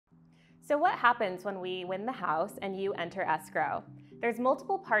So what happens when we win the house and you enter escrow? There's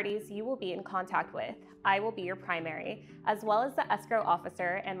multiple parties you will be in contact with. I will be your primary, as well as the escrow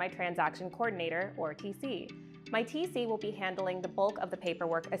officer and my transaction coordinator, or TC. My TC will be handling the bulk of the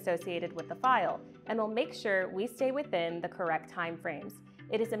paperwork associated with the file and will make sure we stay within the correct time frames.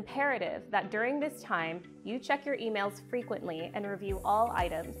 It is imperative that during this time, you check your emails frequently and review all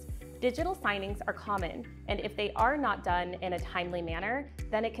items. Digital signings are common, and if they are not done in a timely manner,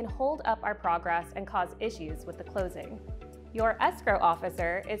 then it can hold up our progress and cause issues with the closing. Your escrow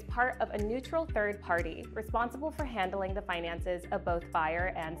officer is part of a neutral third party responsible for handling the finances of both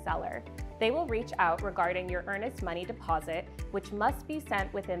buyer and seller. They will reach out regarding your earnest money deposit, which must be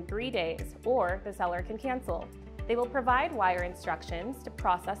sent within 3 days, or the seller can cancel. They will provide wire instructions to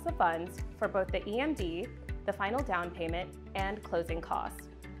process the funds for both the EMD, the final down payment, and closing costs.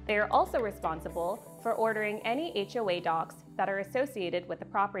 They are also responsible for ordering any HOA docs that are associated with the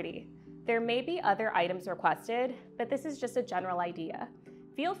property. There may be other items requested, but this is just a general idea.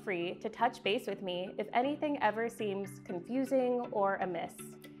 Feel free to touch base with me if anything ever seems confusing or amiss.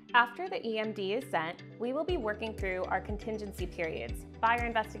 After the EMD is sent, we will be working through our contingency periods, buyer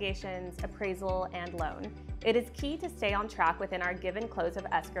investigations, appraisal, and loan. It is key to stay on track within our given close of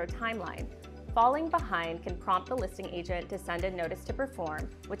escrow timeline. Falling behind can prompt the listing agent to send a notice to perform,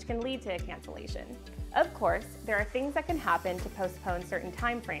 which can lead to a cancellation. Of course, there are things that can happen to postpone certain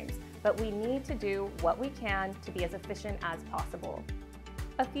timeframes, but we need to do what we can to be as efficient as possible.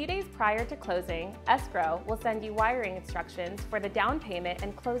 A few days prior to closing, escrow will send you wiring instructions for the down payment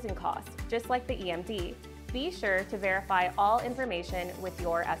and closing costs, just like the EMD. Be sure to verify all information with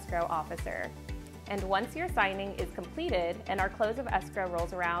your escrow officer. And once your signing is completed and our close of escrow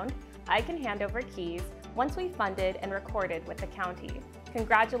rolls around, I can hand over keys once we've funded and recorded with the county.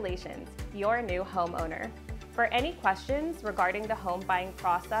 Congratulations, you're a new homeowner. For any questions regarding the home buying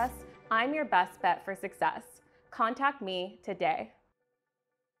process, I'm your best bet for success. Contact me today.